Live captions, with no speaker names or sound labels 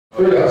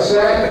Here we go,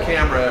 set. The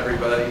camera,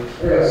 everybody. Here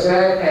we go,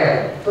 set,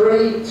 and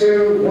 3,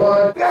 2,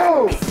 1,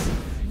 go!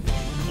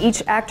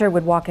 Each actor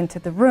would walk into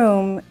the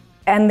room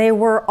and they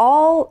were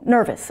all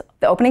nervous.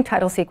 The opening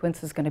title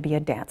sequence is going to be a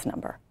dance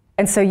number.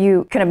 And so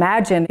you can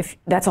imagine if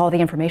that's all the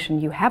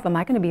information you have, am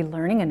I going to be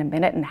learning in a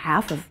minute and a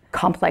half of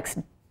complex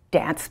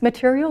dance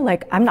material?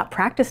 Like, I'm not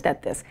practiced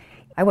at this.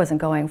 I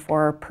wasn't going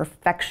for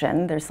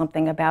perfection. There's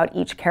something about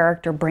each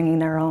character bringing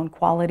their own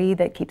quality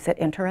that keeps it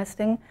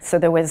interesting. So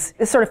there was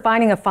sort of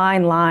finding a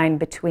fine line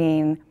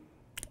between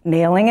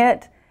nailing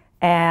it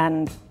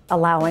and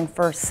allowing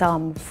for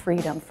some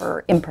freedom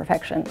for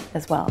imperfection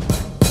as well.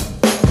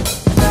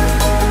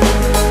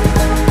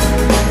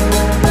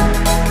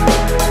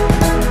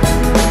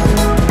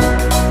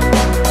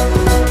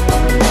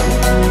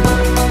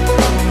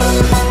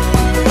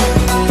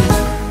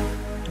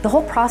 The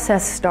whole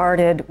process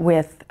started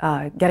with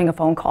getting a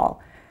phone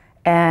call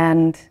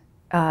and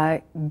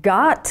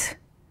got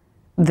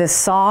the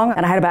song,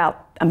 and I had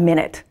about a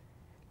minute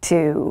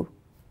to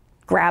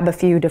grab a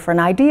few different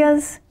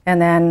ideas,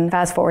 and then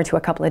fast forward to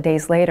a couple of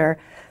days later,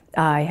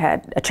 I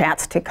had a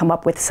chance to come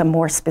up with some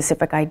more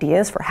specific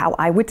ideas for how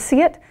I would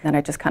see it, and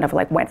I just kind of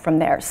like went from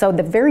there. So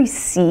the very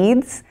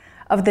seeds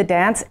of the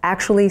dance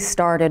actually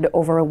started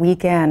over a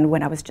weekend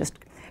when I was just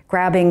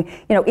grabbing,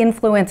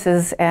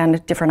 influences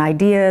and different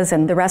ideas,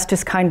 and the rest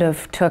just kind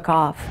of took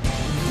off.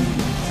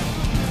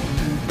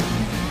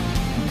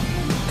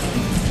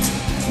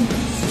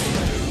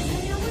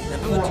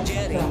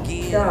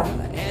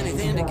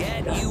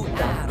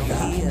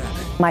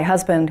 My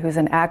husband, who's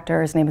an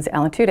actor, his name is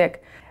Alan Tudyk,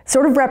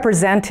 sort of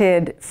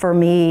represented for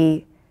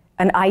me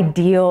an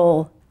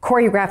ideal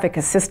choreographic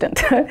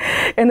assistant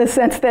in the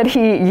sense that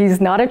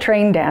he's not a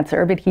trained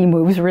dancer, but he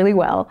moves really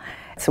well.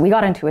 So we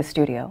got into a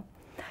studio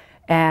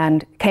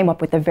and came up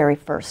with the very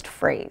first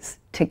phrase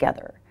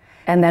together.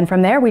 And then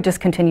from there, we just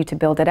continued to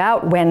build it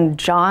out. When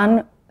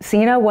John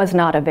Cena was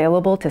not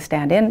available to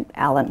stand in,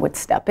 Alan would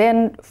step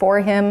in for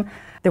him.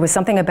 There was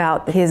something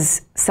about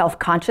his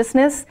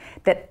self-consciousness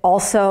that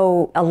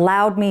also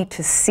allowed me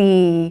to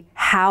see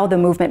how the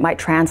movement might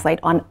translate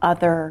on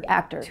other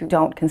actors who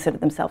don't consider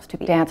themselves to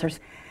be dancers.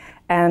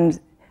 And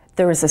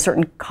there was a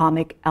certain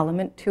comic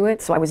element to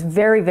it. So I was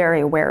very,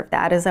 very aware of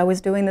that as I was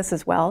doing this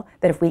as well,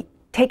 that if we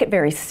take it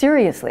very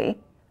seriously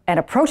and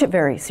approach it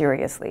very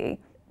seriously,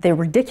 the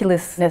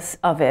ridiculousness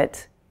of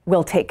it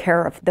will take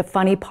care of the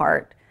funny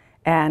part,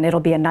 and it'll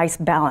be a nice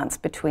balance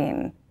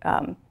between,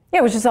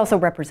 which is also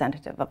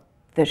representative of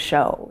the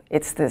show.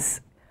 It's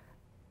this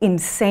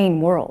insane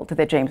world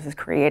that James has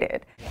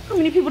created. How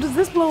many people does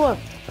this blow up?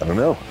 I don't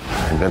know.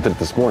 I invented it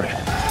this morning.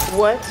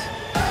 What?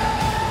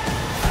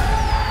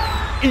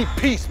 Eat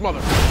peace,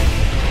 mother!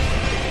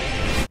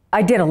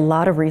 I did a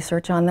lot of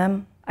research on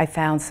them. I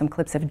found some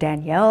clips of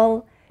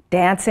Danielle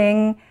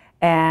dancing,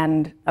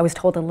 and I was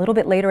told a little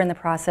bit later in the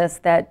process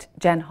that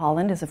Jen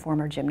Holland is a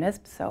former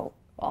gymnast, so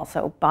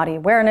also body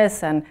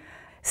awareness. And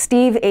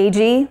Steve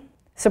Agee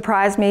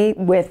surprised me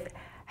with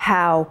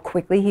how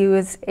quickly he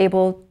was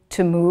able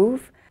to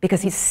move,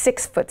 because he's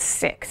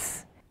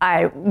 6'6".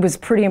 I was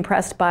pretty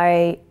impressed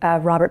by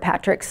Robert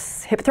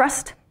Patrick's hip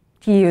thrust.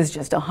 He was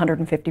just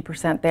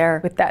 150%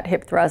 there with that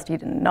hip thrust. He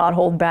did not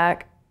hold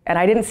back. And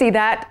I didn't see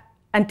that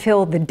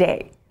until the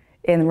day.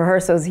 In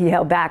rehearsals, he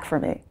held back for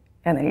me,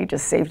 and then he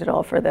just saved it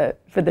all for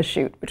the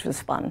shoot, which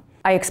was fun.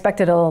 I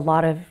expected a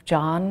lot of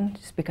John,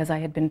 just because I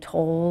had been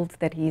told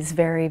that he's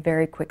very,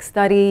 very quick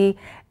study,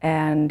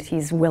 and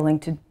he's willing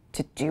to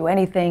do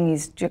anything.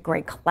 He's a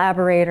great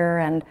collaborator,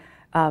 and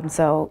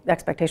so the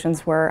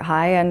expectations were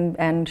high,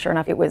 and sure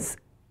enough, it was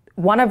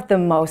one of the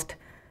most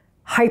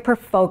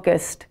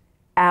hyper-focused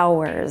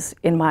hours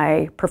in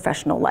my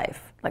professional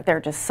life. Like, there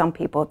are just some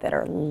people that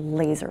are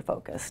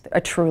laser-focused.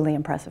 A truly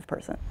impressive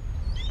person.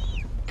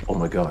 Oh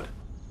my God.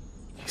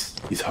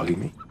 He's hugging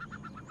me.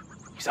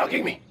 He's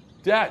hugging me.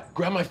 Dad,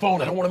 grab my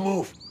phone. I don't want to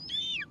move.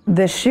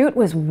 The shoot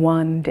was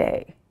one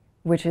day,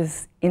 which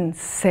is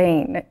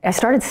insane. I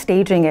started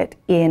staging it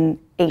in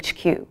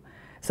HQ,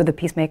 so the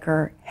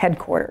Peacemaker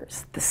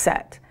headquarters, the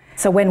set.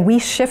 So when we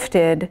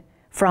shifted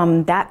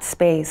from that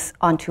space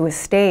onto a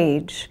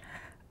stage,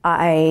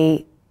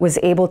 I was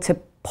able to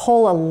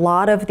pull a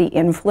lot of the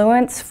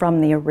influence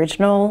from the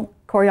original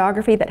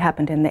choreography that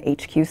happened in the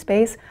HQ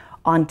space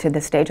onto the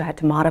stage. I had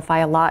to modify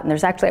a lot, and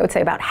there's actually, I would say,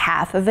 about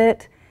half of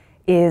it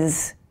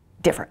is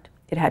different.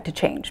 It had to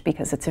change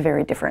because it's a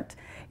very different,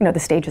 the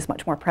stage is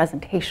much more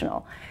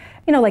presentational.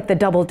 Like the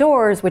double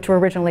doors, which were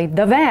originally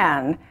the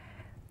van,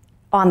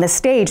 on the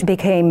stage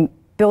became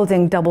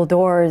building double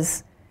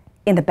doors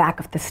in the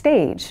back of the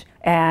stage.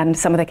 And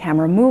some of the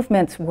camera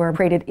movements were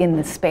created in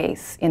the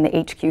space, in the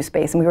HQ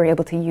space, and we were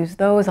able to use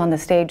those on the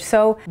stage.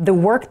 So the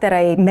work that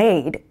I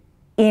made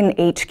in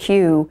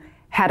HQ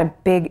had a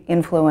big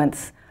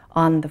influence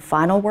on the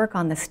final work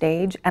on the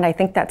stage, and I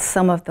think that's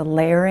some of the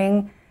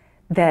layering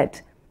that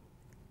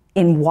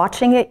in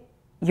watching it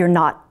you're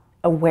not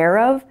aware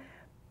of,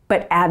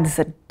 but adds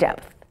a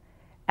depth,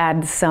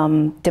 adds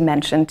some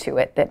dimension to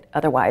it that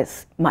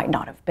otherwise might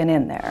not have been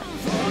in there.